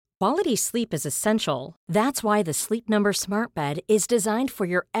Quality sleep is essential. That's why the Sleep Number Smart Bed is designed for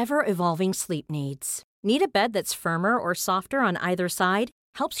your ever-evolving sleep needs. Need a bed that's firmer or softer on either side?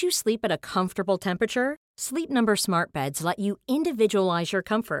 Helps you sleep at a comfortable temperature? Sleep Number Smart Beds let you individualize your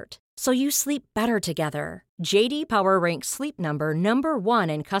comfort, so you sleep better together. J.D. Power ranks Sleep Number number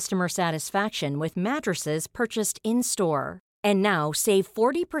 1 in customer satisfaction with mattresses purchased in-store. And now, save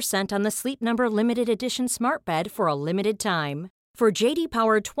 40% on the Sleep Number Limited Edition Smart Bed for a limited time. For J.D.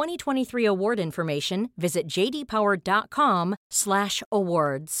 Power 2023 award information, visit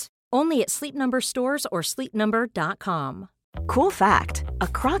jdpower.com/awards. Only at Sleep Number stores or sleepnumber.com. Cool fact, a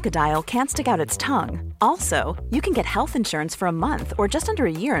crocodile can't stick out its tongue. Also, you can get health insurance for a month or just under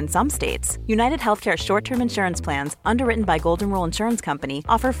a year in some states. United Healthcare short-term insurance plans, underwritten by Golden Rule Insurance Company,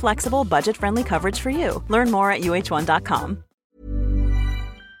 offer flexible, budget-friendly coverage for you. Learn more at uh1.com.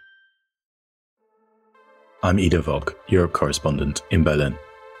 I'm Ido Vogt, Europe correspondent in Berlin.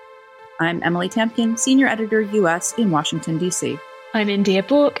 I'm Emily Tamkin, Senior Editor US in Washington, D.C. I'm India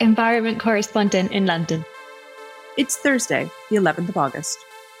Bork, Environment Correspondent in London. It's Thursday, the 11th of August.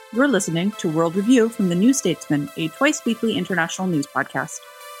 You're listening to World Review from The New Statesman, a twice-weekly international news podcast.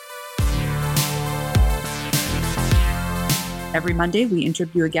 Every Monday, we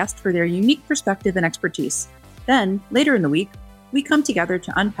interview a guest for their unique perspective and expertise. Then, later in the week, we come together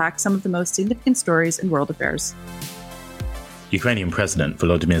to unpack some of the most significant stories in world affairs. Ukrainian President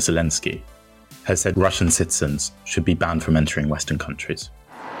Volodymyr Zelensky has said Russian citizens should be banned from entering Western countries.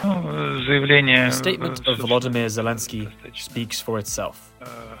 The statement of Volodymyr Zelensky speaks for itself.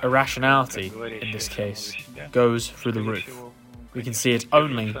 Irrationality, in this case, goes through the roof. We can see it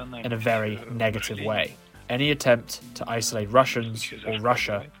only in a very negative way. Any attempt to isolate Russians or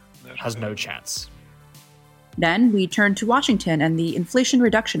Russia has no chance. Then we turn to Washington and the Inflation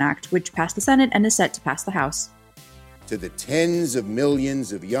Reduction Act, which passed the Senate and is set to pass the House. To the tens of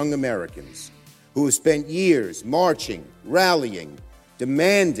millions of young Americans who have spent years marching, rallying,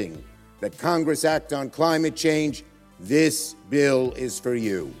 demanding that Congress act on climate change, this bill is for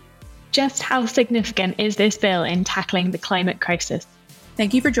you. Just how significant is this bill in tackling the climate crisis?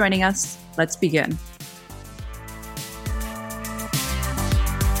 Thank you for joining us. Let's begin.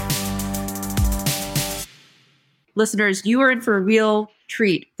 Listeners, you are in for a real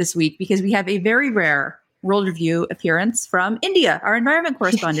treat this week because we have a very rare World Review appearance from India, our environment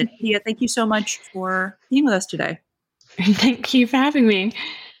correspondent. India, thank you so much for being with us today. Thank you for having me.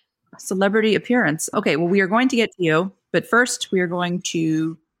 Celebrity appearance. Okay, well, we are going to get to you, but first we are going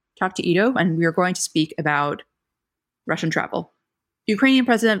to talk to Ido, and we are going to speak about Russian travel. Ukrainian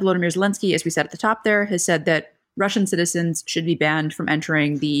President Volodymyr Zelensky, as we said at the top there, has said that Russian citizens should be banned from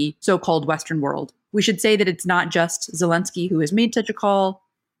entering the so-called Western world. We should say that it's not just Zelensky who has made such a call.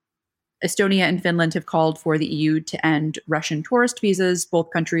 Estonia and Finland have called for the EU to end Russian tourist visas.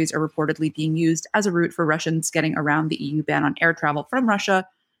 Both countries are reportedly being used as a route for Russians getting around the EU ban on air travel from Russia.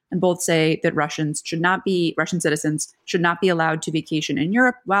 And both say that Russian citizens should not be allowed to vacation in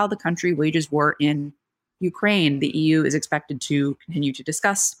Europe while the country wages war in Ukraine. The EU is expected to continue to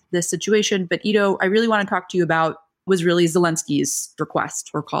discuss this situation. But Ido, I really want to talk to you about was really Zelensky's request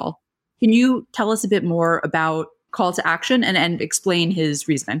or call. Can you tell us a bit more about call to action and explain his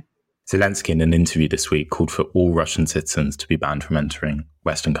reasoning? Zelensky, in an interview this week, called for all Russian citizens to be banned from entering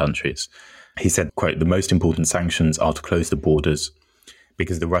Western countries. He said, quote, "The most important sanctions are to close the borders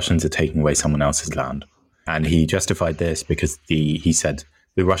because the Russians are taking away someone else's land." And he justified this because he said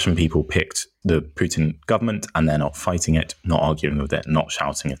the Russian people picked the Putin government and they're not fighting it, not arguing with it, not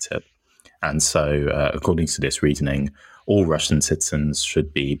shouting at it. And so, according to this reasoning, all Russian citizens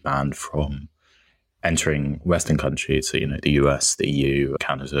should be banned from entering Western countries, so, the US, the EU,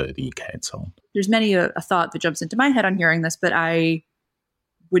 Canada, the UK, and so on. There's many a thought that jumps into my head on hearing this, but I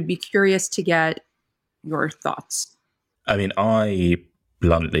would be curious to get your thoughts. I mean, I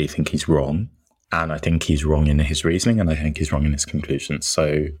bluntly think he's wrong, and I think he's wrong in his reasoning, and I think he's wrong in his conclusions.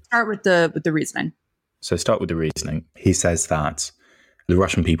 So start with the reasoning. So start with the reasoning. He says that the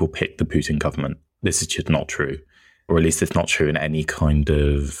Russian people picked the Putin government. This is just not true, or at least it's not true in any kind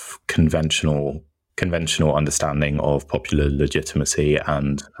of conventional understanding of popular legitimacy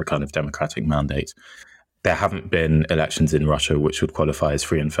and a kind of democratic mandate. There haven't been elections in Russia which would qualify as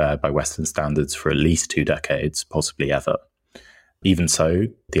free and fair by Western standards for at least 2 decades, possibly ever. Even so,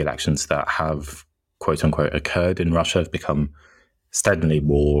 the elections that have, quote unquote, occurred in Russia have become steadily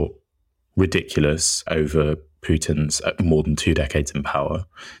more ridiculous over Putin's more than 2 decades in power.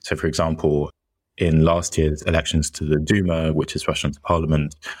 So, for example, in last year's elections to the Duma, which is Russia's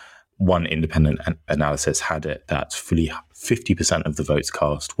parliament, one independent analysis had it that fully 50% of the votes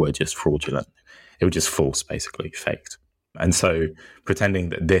cast were just fraudulent. It was just false, basically, faked. And so pretending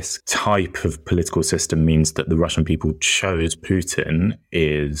that this type of political system means that the Russian people chose Putin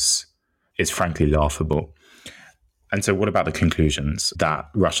is frankly laughable. And so what about the conclusions that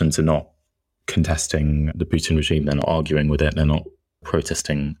Russians are not contesting the Putin regime, they're not arguing with it, they're not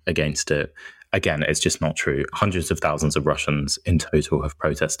protesting against it? Again, it's just not true. Hundreds of thousands of Russians in total have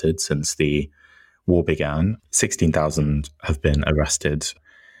protested since the war began. 16,000 have been arrested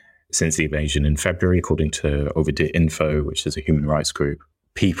since the invasion in February, according to Overdyinfo, which is a human rights group.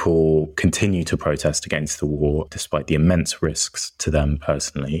 People continue to protest against the war despite the immense risks to them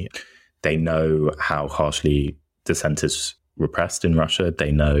personally. They know how harshly dissent is repressed in Russia.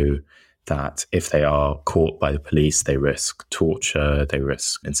 They know that if they are caught by the police, they risk torture, they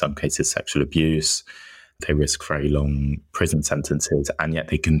risk, in some cases, sexual abuse, they risk very long prison sentences, and yet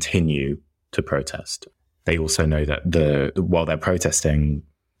they continue to protest. They also know that while they're protesting,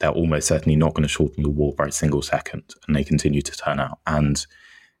 they're almost certainly not going to shorten the war by a single second, and they continue to turn out. And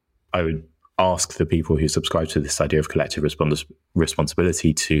I would ask the people who subscribe to this idea of collective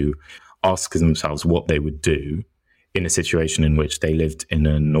responsibility to ask themselves what they would do in a situation in which they lived in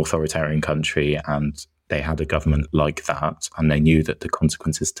an authoritarian country and they had a government like that, and they knew that the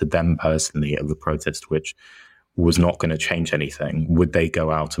consequences to them personally of a protest which was not going to change anything. Would they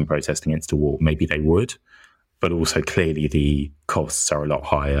go out and protest against the war? Maybe they would. But also clearly the costs are a lot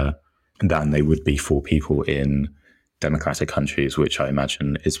higher than they would be for people in democratic countries, which I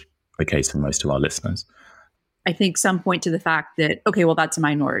imagine is the case for most of our listeners. I think some point to the fact that, okay, well, that's a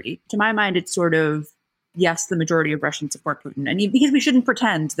minority. To my mind, it's sort of, yes, the majority of Russians support Putin. And because we shouldn't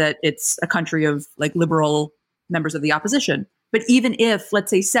pretend that it's a country of like liberal members of the opposition. But even if,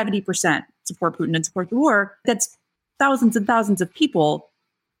 let's say, 70% support Putin and support the war, that's thousands and thousands of people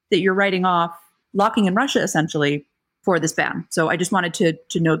that you're writing off, locking in Russia, essentially, for this ban. So I just wanted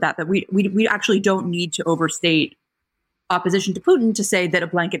to note that we actually don't need to overstate opposition to Putin to say that a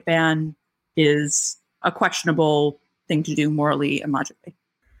blanket ban is a questionable thing to do morally and logically.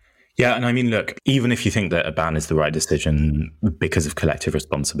 Yeah, and I mean, look, even if you think that a ban is the right decision because of collective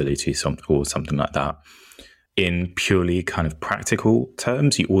responsibility or something like that, in purely kind of practical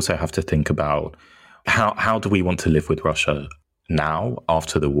terms, you also have to think about how do we want to live with Russia now,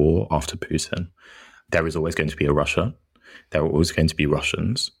 after the war, after Putin? There is always going to be a Russia. There are always going to be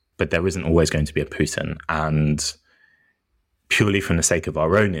Russians, but there isn't always going to be a Putin. And purely from the sake of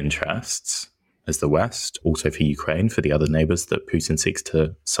our own interests as the West, also for Ukraine, for the other neighbors that Putin seeks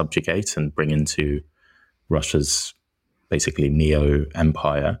to subjugate and bring into Russia's basically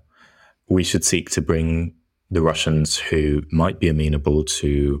neo-empire, we should seek to bring the Russians who might be amenable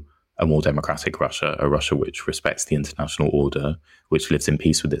to a more democratic Russia, a Russia which respects the international order, which lives in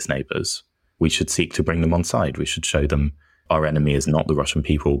peace with its neighbors. We should seek to bring them on side. We should show them our enemy is not the Russian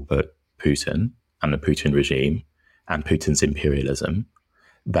people, but Putin and the Putin regime and Putin's imperialism,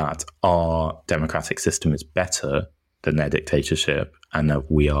 that our democratic system is better than their dictatorship, and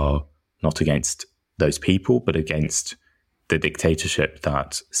that we are not against those people, but against the dictatorship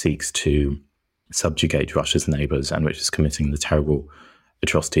that seeks to subjugate Russia's neighbors and which is committing the terrible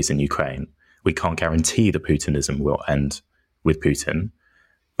atrocities in Ukraine. We can't guarantee that Putinism will end with Putin,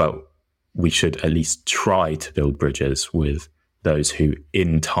 but we should at least try to build bridges with those who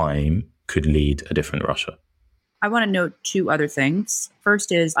in time could lead a different Russia. I want to note two other things.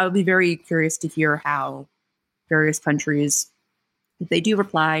 First is I would be very curious to hear how various countries, if they do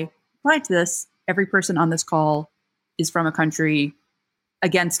reply to this, every person on this call is from a country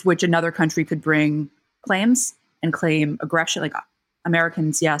against which another country could bring claims and claim aggression. Like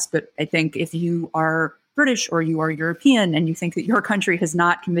Americans, yes, but I think if you are British or you are European and you think that your country has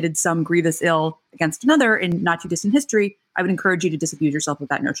not committed some grievous ill against another in not too distant history, I would encourage you to disabuse yourself of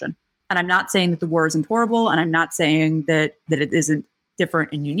that notion. And I'm not saying that the war isn't horrible, and I'm not saying that it isn't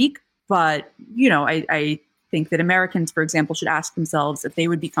different and unique. But, you know, I think that Americans, for example, should ask themselves if they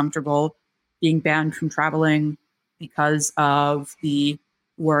would be comfortable being banned from traveling because of the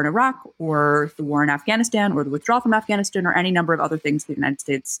war in Iraq or the war in Afghanistan or the withdrawal from Afghanistan or any number of other things the United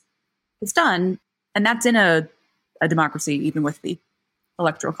States has done. And that's in a democracy, even with the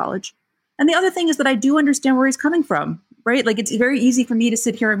Electoral College. And the other thing is that I do understand where he's coming from, right? Like, it's very easy for me to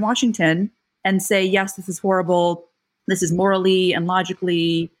sit here in Washington and say, yes, this is horrible. This is morally and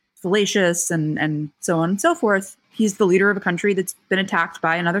logically fallacious and so on and so forth. He's the leader of a country that's been attacked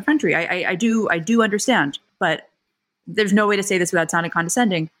by another country. I do understand, but there's no way to say this without sounding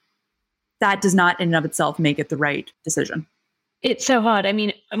condescending. That does not in and of itself make it the right decision. It's so hard. I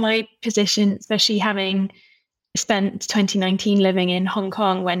mean, my position, especially having spent 2019 living in Hong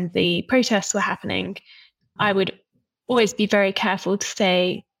Kong when the protests were happening, I would always be very careful to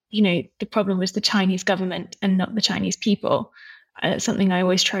say the problem was the Chinese government and not the Chinese people. It's something I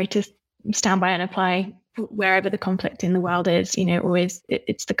always try to stand by and apply wherever the conflict in the world is. Always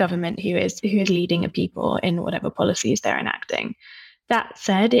it's the government who is leading a people in whatever policies they're enacting. That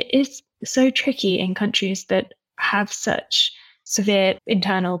said, it is so tricky in countries that have such severe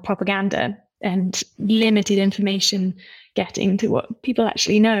internal propaganda and limited information getting to what people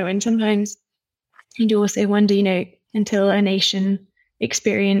actually know. And sometimes you do also wonder, until a nation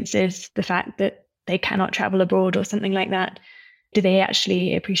experiences the fact that they cannot travel abroad or something like that, do they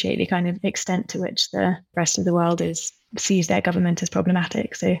actually appreciate the kind of extent to which the rest of the world sees their government as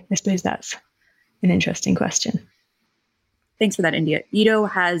problematic? So I suppose that's an interesting question. Thanks for that, India. Ido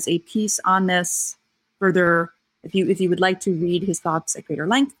has a piece on this further. If you would like to read his thoughts at greater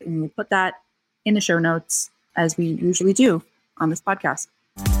length, and we'll put that in the show notes as we usually do on this podcast.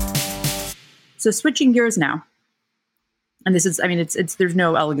 So switching gears now, and this is, it's there's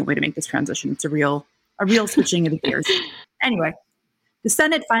no elegant way to make this transition. It's a real switching of the gears. Anyway, the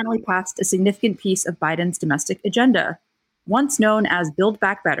Senate finally passed a significant piece of Biden's domestic agenda. Once known as Build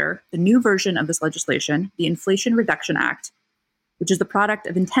Back Better, the new version of this legislation, the Inflation Reduction Act, which is the product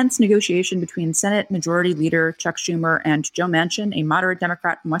of intense negotiation between Senate Majority Leader Chuck Schumer and Joe Manchin, a moderate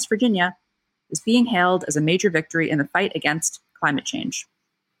Democrat from West Virginia, is being hailed as a major victory in the fight against climate change.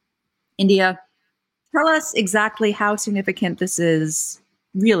 India, tell us exactly how significant this is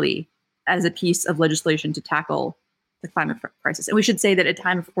really as a piece of legislation to tackle the climate crisis. And we should say that at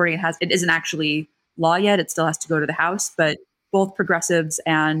time of recording, it isn't actually law yet. It still has to go to the House, but both progressives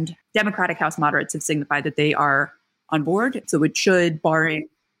and Democratic House moderates have signified that they are on board. So it should, barring,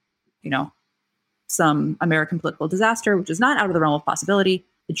 some American political disaster, which is not out of the realm of possibility,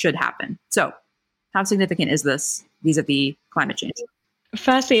 it should happen. So how significant is this vis-a-vis climate change?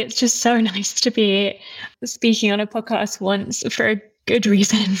 Firstly, it's just so nice to be speaking on a podcast once for a good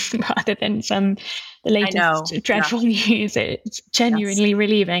reason rather than the latest dreadful news. It's genuinely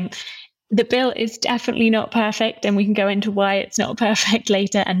relieving. The bill is definitely not perfect, and we can go into why it's not perfect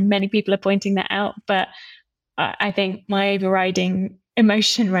later, and many people are pointing that out. But I think my overriding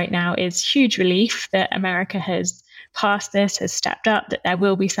emotion right now is huge relief that America has passed this, has stepped up, that there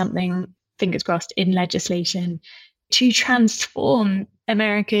will be something, fingers crossed, in legislation to transform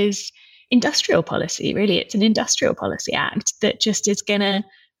America's industrial policy. Really, it's an industrial policy act that just is going to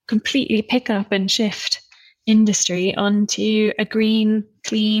completely pick up and shift industry onto a green,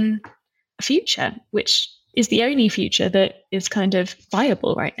 clean future, which is the only future that is kind of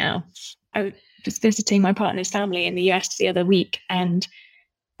viable right now. I was visiting my partner's family in the US the other week, and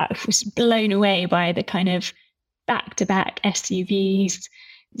I was blown away by the kind of back-to-back SUVs,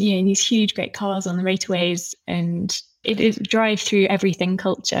 these huge, great cars on the motorways, and it is drive-through everything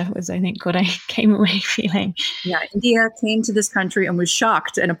culture was, I think, what I came away feeling. Yeah, India came to this country and was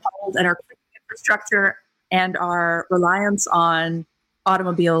shocked and appalled at our infrastructure and our reliance on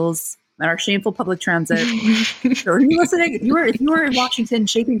automobiles and our shameful public transit. So are you listening? If you were in Washington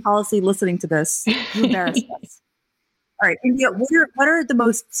shaping policy listening to this, you embarrassed us. All right, India, what are the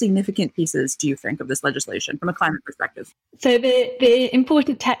most significant pieces, do you think, of this legislation from a climate perspective? So the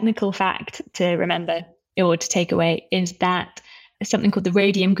important technical fact to remember or to take away is that something called the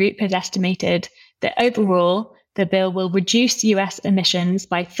Rhodium Group has estimated that overall the bill will reduce US emissions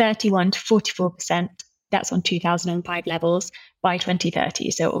by 31 to 44%. That's on 2005 levels by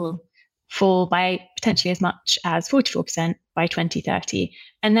 2030. So it will fall by potentially as much as 44% by 2030.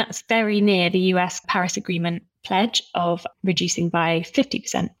 And that's very near the US Paris Agreement pledge of reducing by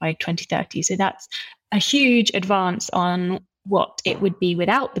 50% by 2030. So that's a huge advance on what it would be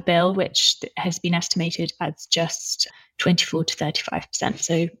without the bill, which has been estimated as just 24 to 35%.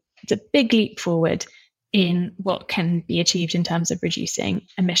 So it's a big leap forward in what can be achieved in terms of reducing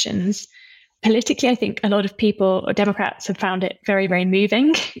emissions. Politically, I think a lot of people, or Democrats, have found it very, very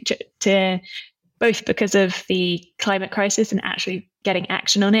moving to both because of the climate crisis and actually getting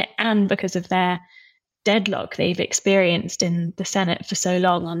action on it, and because of their deadlock they've experienced in the Senate for so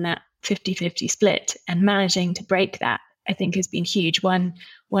long on that 50-50 split, and managing to break that, I think, has been huge. One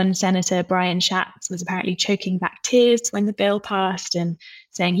Senator, Brian Schatz, was apparently choking back tears when the bill passed and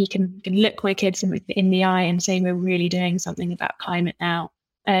saying he can look my kids in the eye and say we're really doing something about climate now.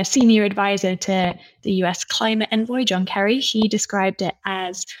 A senior advisor to the US climate envoy, John Kerry, he described it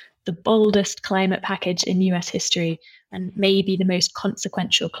as the boldest climate package in US history and maybe the most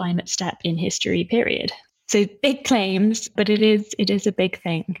consequential climate step in history, period. So big claims, but it is a big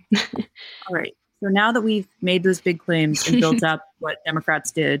thing. All right. So now that we've made those big claims and built up what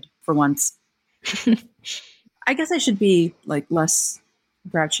Democrats did for once, I guess I should be less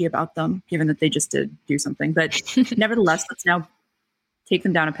grouchy about them, given that they just did do something. But nevertheless, let's now take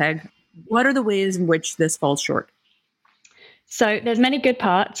them down a peg. What are the ways in which this falls short? So there's many good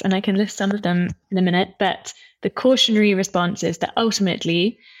parts, and I can list some of them in a minute, but the cautionary response is that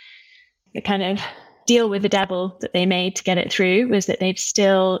ultimately the kind of deal with the devil that they made to get it through was that they've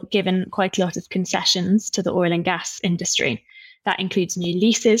still given quite a lot of concessions to the oil and gas industry. That includes new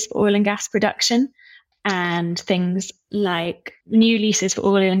leases for oil and gas production, and things like new leases for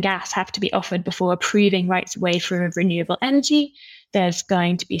oil and gas have to be offered before approving rights of way for renewable energy. There's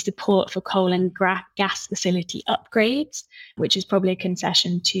going to be support for coal and gas facility upgrades, which is probably a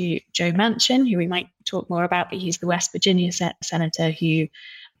concession to Joe Manchin, who we might talk more about, but he's the West Virginia senator who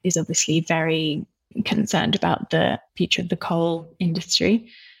is obviously very concerned about the future of the coal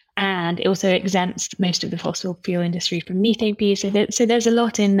industry. And it also exempts most of the fossil fuel industry from methane fees. So there's a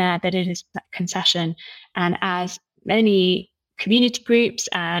lot in there that it is that concession. And as many community groups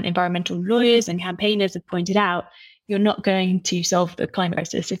and environmental lawyers and campaigners have pointed out, you're not going to solve the climate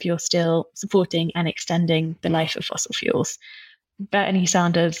crisis if you're still supporting and extending the life of fossil fuels. Bernie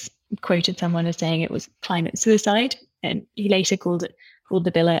Sanders quoted someone as saying it was climate suicide, and he later called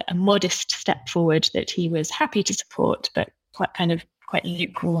the bill a modest step forward that he was happy to support, but quite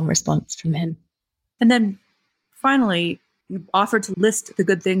lukewarm response from him. And then finally, you offered to list the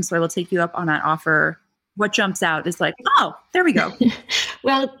good things, so I will take you up on that offer. What jumps out is like, oh, there we go.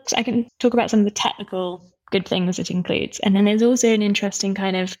 Well, I can talk about some of the technical good things it includes. And then there's also an interesting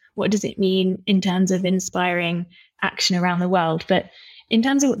kind of, what does it mean in terms of inspiring action around the world? But in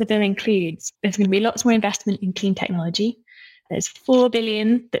terms of what the bill includes, there's going to be lots more investment in clean technology. There's $4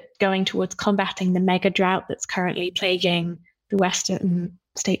 billion going towards combating the mega drought that's currently plaguing the western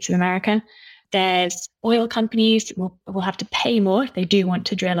states of America. There's oil companies will have to pay more if they do want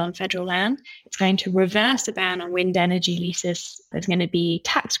to drill on federal land. It's going to reverse a ban on wind energy leases. There's going to be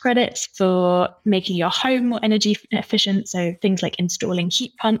tax credits for making your home more energy efficient. So things like installing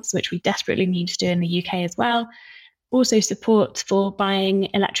heat pumps, which we desperately need to do in the UK as well. Also support for buying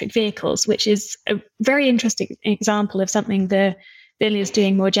electric vehicles, which is a very interesting example of something the bill is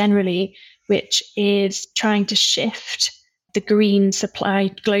doing more generally, which is trying to shift the green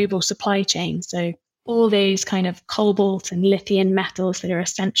global supply chain. So all those kind of cobalt and lithium metals that are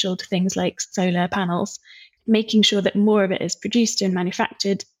essential to things like solar panels, making sure that more of it is produced and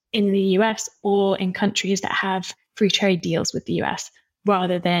manufactured in the US or in countries that have free trade deals with the US,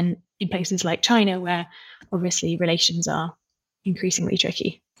 rather than in places like China, where obviously relations are increasingly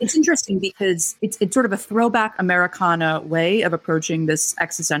tricky. It's interesting because it's sort of a throwback Americana way of approaching this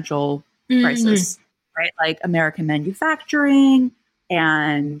existential crisis. Right, like American manufacturing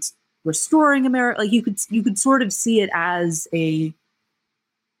and restoring America. Like you could sort of see it as a.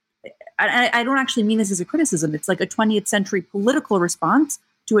 I don't actually mean this as a criticism. It's like a 20th century political response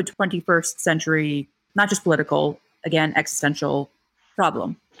to a 21st century, not just political, again, existential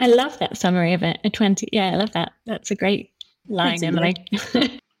problem. I love that summary of it. I love that. That's a great line, Thanks,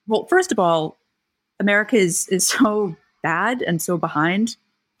 Emily. Well, first of all, America is so bad and so behind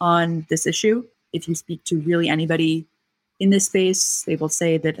on this issue. If you speak to really anybody in this space, they will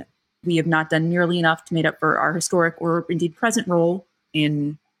say that we have not done nearly enough to make up for our historic or indeed present role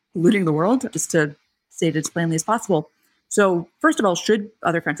in polluting the world, just to say it as plainly as possible. So first of all, should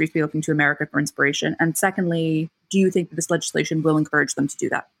other countries be looking to America for inspiration? And secondly, do you think that this legislation will encourage them to do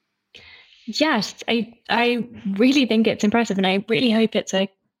that? Yes, I really think it's impressive, and I really hope it's a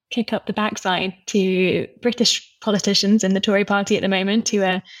kick up the backside to British politicians in the Tory party at the moment who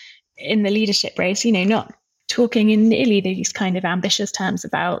are in the leadership race, not talking in nearly these kind of ambitious terms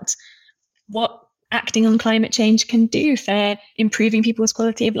about what acting on climate change can do for improving people's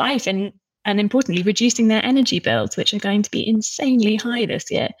quality of life and importantly, reducing their energy bills, which are going to be insanely high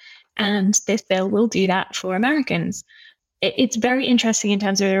this year. And this bill will do that for Americans. It's very interesting in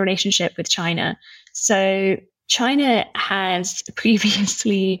terms of the relationship with China. So China has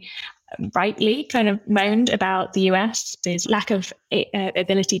previously rightly kind of moaned about the US's lack of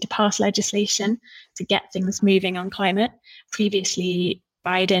ability to pass legislation to get things moving on climate. Previously,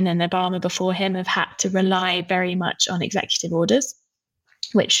 Biden and Obama before him have had to rely very much on executive orders,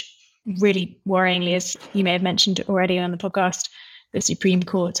 which really worryingly, as you may have mentioned already on the podcast, the Supreme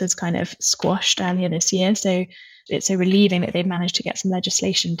Court has kind of squashed earlier this year. So it's so relieving that they've managed to get some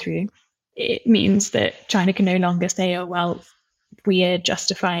legislation through. It means that China can no longer say, oh, well, we are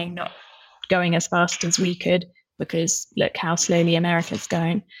justifying not going as fast as we could because look how slowly America's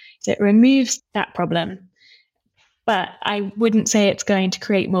going. So it removes that problem. But I wouldn't say it's going to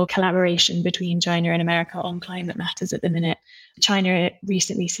create more collaboration between China and America on climate matters at the minute. China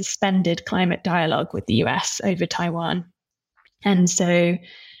recently suspended climate dialogue with the US over Taiwan. And so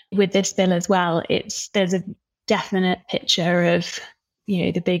with this bill as well, there's a definite picture of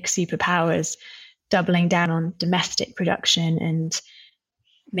the big superpowers doubling down on domestic production and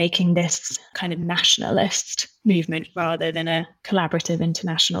making this kind of nationalist movement rather than a collaborative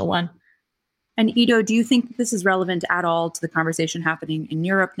international one. And Ido, do you think this is relevant at all to the conversation happening in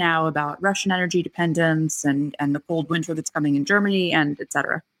Europe now about Russian energy dependence and the cold winter that's coming in Germany and et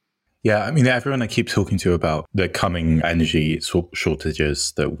cetera? Yeah, I mean, everyone I keep talking to about the coming energy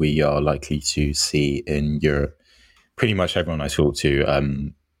shortages that we are likely to see in Europe, pretty much everyone I talk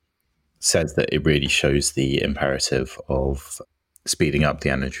to says that it really shows the imperative of speeding up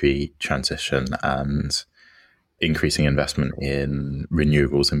the energy transition and increasing investment in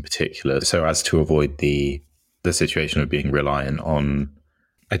renewables in particular, so as to avoid the situation of being reliant on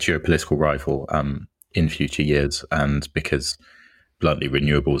a geopolitical rival in future years. And because, bluntly,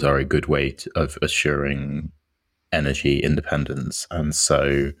 renewables are a good way of assuring energy independence. And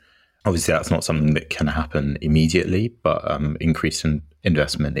so obviously that's not something that can happen immediately, but increased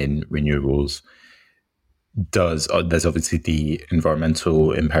investment in renewables does. There's obviously the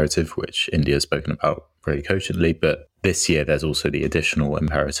environmental imperative, which India has spoken about very cogently, but this year there's also the additional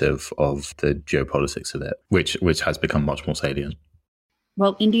imperative of the geopolitics of it, which has become much more salient.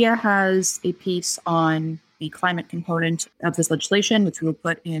 Well, India has a piece on the climate component of this legislation, which we will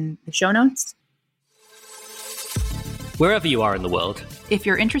put in the show notes. Wherever you are in the world, if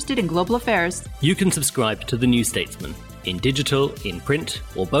you're interested in global affairs, you can subscribe to The New Statesman in digital, in print,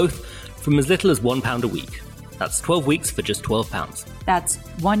 or both, from as little as £1 a week. That's 12 weeks for just £12. That's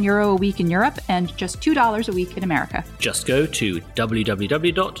 €1 a week in Europe and just $2 a week in America. Just go to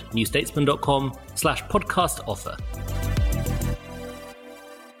www.newstatesman.com/podcast offer.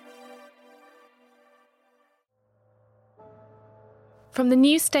 From The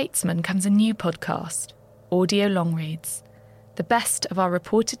New Statesman comes a new podcast, Audio Long Reads, the best of our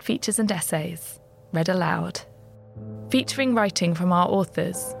reported features and essays, read aloud. Featuring writing from our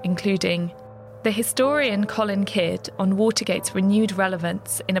authors, including the historian Colin Kidd on Watergate's renewed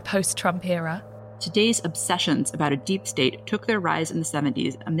relevance in a post-Trump era. Today's obsessions about a deep state took their rise in the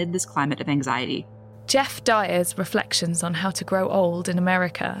 70s amid this climate of anxiety. Jeff Dyer's reflections on how to grow old in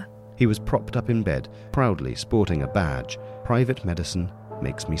America. He was propped up in bed, proudly sporting a badge. Private medicine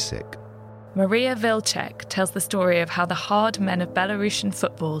makes me sick. Maria Vilcek tells the story of how the hard men of Belarusian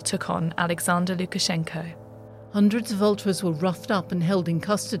football took on Alexander Lukashenko. Hundreds of ultras were roughed up and held in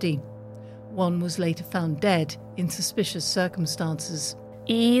custody. One was later found dead in suspicious circumstances.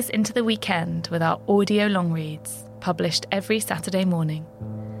 Ease into the weekend with our audio long reads, published every Saturday morning.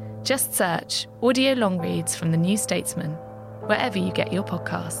 Just search Audio Long Reads from The New Statesman, wherever you get your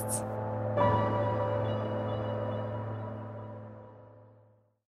podcasts.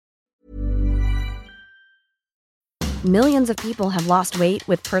 Millions of people have lost weight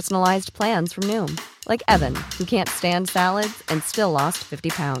with personalized plans from Noom. Like Evan, who can't stand salads and still lost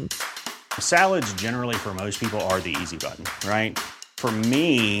 50 pounds. Salads generally for most people are the easy button, right? For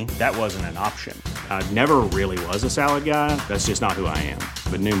me, that wasn't an option. I never really was a salad guy. That's just not who I am.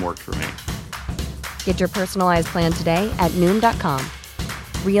 But Noom worked for me. Get your personalized plan today at Noom.com.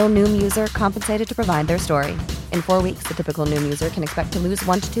 Real Noom user compensated to provide their story. In 4 weeks, the typical Noom user can expect to lose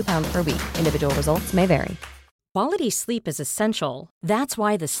 1 to 2 pounds per week. Individual results may vary. Quality sleep is essential. That's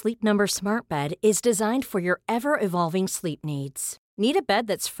why the Sleep Number Smart Bed is designed for your ever-evolving sleep needs. Need a bed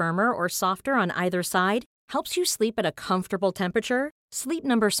that's firmer or softer on either side? Helps you sleep at a comfortable temperature? Sleep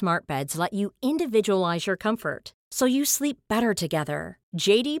Number Smart Beds let you individualize your comfort, so you sleep better together.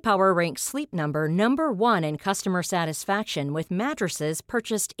 J.D. Power ranks Sleep Number number 1 in customer satisfaction with mattresses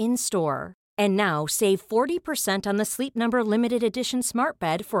purchased in-store. And now, save 40% on the Sleep Number Limited Edition Smart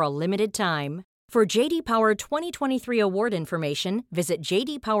Bed for a limited time. For J.D. Power 2023 award information, visit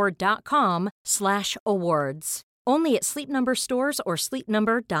jdpower.com/awards. Only at Sleep Number stores or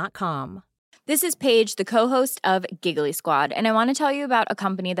sleepnumber.com. This is Paige, the co-host of Giggly Squad, and I want to tell you about a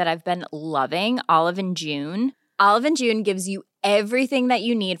company that I've been loving, Olive & June. Olive & June gives you everything that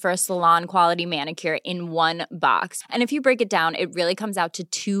you need for a salon-quality manicure in one box. And if you break it down, it really comes out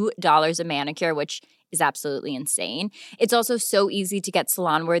to $2 a manicure, which is absolutely insane. It's also so easy to get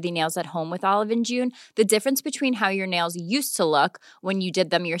salon-worthy nails at home with Olive & June. The difference between how your nails used to look when you did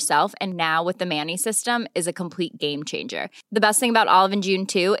them yourself and now with the Mani system is a complete game changer. The best thing about Olive & June,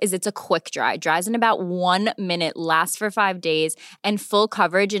 too, is it's a quick dry. Dries in about 1 minute, lasts for 5 days, and full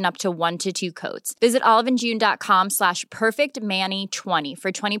coverage in up to 1 to 2 coats. Visit oliveandjune.com/perfectmani20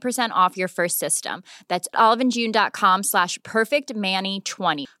 for 20% off your first system. That's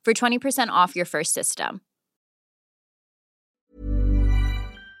oliveandjune.com/perfectmani20 for 20% off your first system.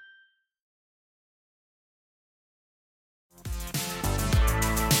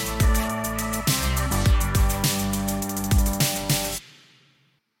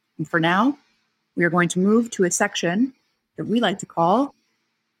 And for now, we are going to move to a section that we like to call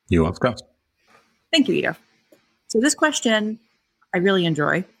You Ask Us. Thank you, Ida. So this question I really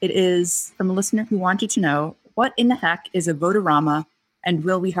enjoy. It is from a listener who wanted to know, what in the heck is a vote-a-rama, and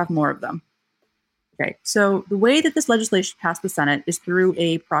will we have more of them? Okay, so the way that this legislation passed the Senate is through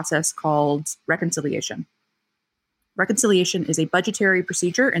a process called reconciliation. Reconciliation is a budgetary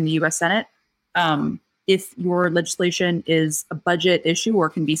procedure in the U.S. Senate. If your legislation is a budget issue, or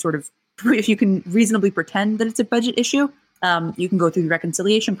can be sort of, if you can reasonably pretend that it's a budget issue, you can go through the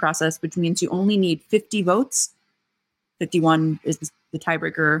reconciliation process, which means you only need 50 votes. 51 is the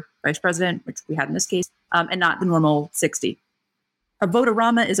tiebreaker vice president, which we had in this case, and not the normal 60. A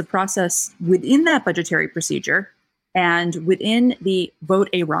vote-a-rama is a process within that budgetary procedure. And within the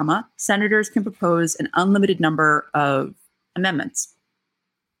vote-a-rama, senators can propose an unlimited number of amendments.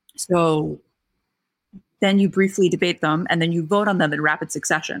 So then you briefly debate them, and then you vote on them in rapid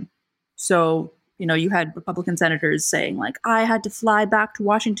succession. So, you had Republican senators saying, like, I had to fly back to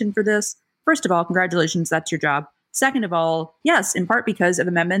Washington for this. First of all, congratulations, that's your job. Second of all, yes, in part because of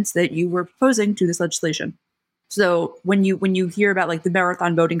amendments that you were proposing to this legislation. So when you hear about like the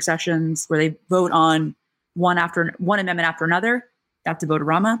marathon voting sessions where they vote on one amendment after another, that's a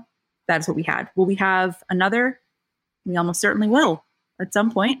vote-a-rama. That's what we had. Will we have another? We almost certainly will at some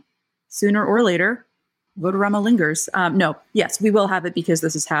point, sooner or later. Vote-a-rama lingers. No, yes, we will have it because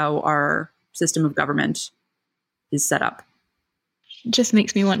this is how our system of government is set up. It just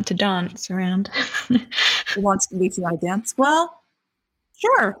makes me want to dance around. It makes you want to dance? Well,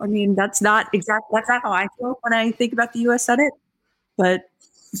 sure. I mean, that's not how I feel when I think about the U.S. Senate. But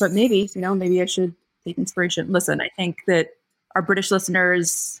maybe, maybe I should take inspiration. Listen, I think that our British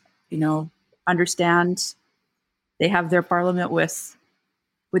listeners, understand they have their parliament with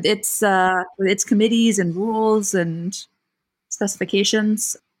its committees and rules and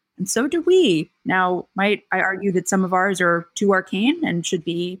specifications. And so do we. Now, might I argue that some of ours are too arcane and should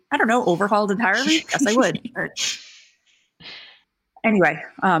be, overhauled entirely? Yes, I would. Anyway,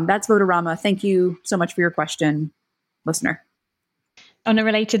 that's vote-a-rama. Thank you so much for your question, listener. On a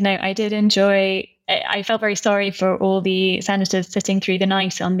related note, I felt very sorry for all the senators sitting through the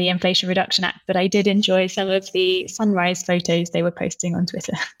night on the Inflation Reduction Act, but I did enjoy some of the sunrise photos they were posting on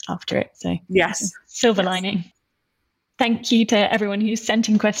Twitter after it. So yes, silver lining. Thank you to everyone who's sent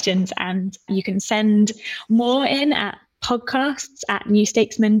in questions, and you can send more in at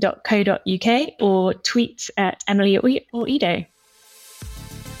podcasts@newstatesman.co.uk or tweet at Emily or Ido.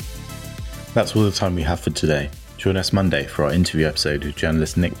 That's all the time we have for today. Join us Monday for our interview episode with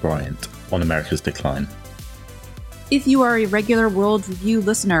journalist Nick Bryant on America's decline. If you are a regular World Review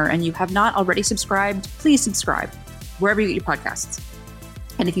listener and you have not already subscribed, please subscribe wherever you get your podcasts.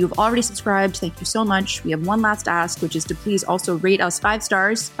 And if you have already subscribed, thank you so much. We have one last ask, which is to please also rate us 5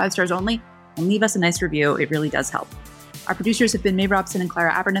 stars only, and leave us a nice review. It really does help. Our producers have been Mae Robson and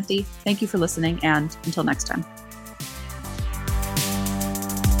Clara Abernethy. Thank you for listening, and until next time.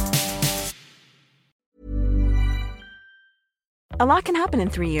 A lot can happen in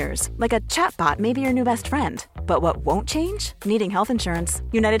 3 years, like a chatbot may be your new best friend. But what won't change? Needing health insurance.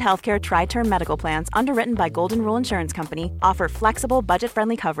 United Healthcare Tri-Term Medical Plans, underwritten by Golden Rule Insurance Company, offer flexible,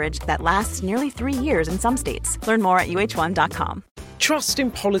 budget-friendly coverage that lasts nearly 3 years in some states. Learn more at uh1.com. Trust in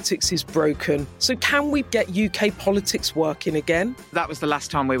politics is broken, so can we get UK politics working again? That was the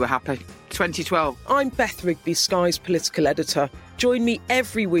last time we were happy. 2012. I'm Beth Rigby, Sky's political editor. Join me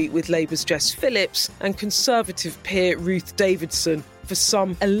every week with Labour's Jess Phillips and Conservative peer Ruth Davidson for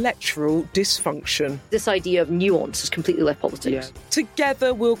some electoral dysfunction. This idea of nuance is completely left politics. Yeah.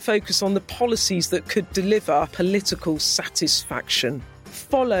 Together we'll focus on the policies that could deliver political satisfaction.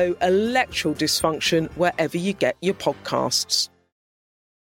 Follow Electoral Dysfunction wherever you get your podcasts.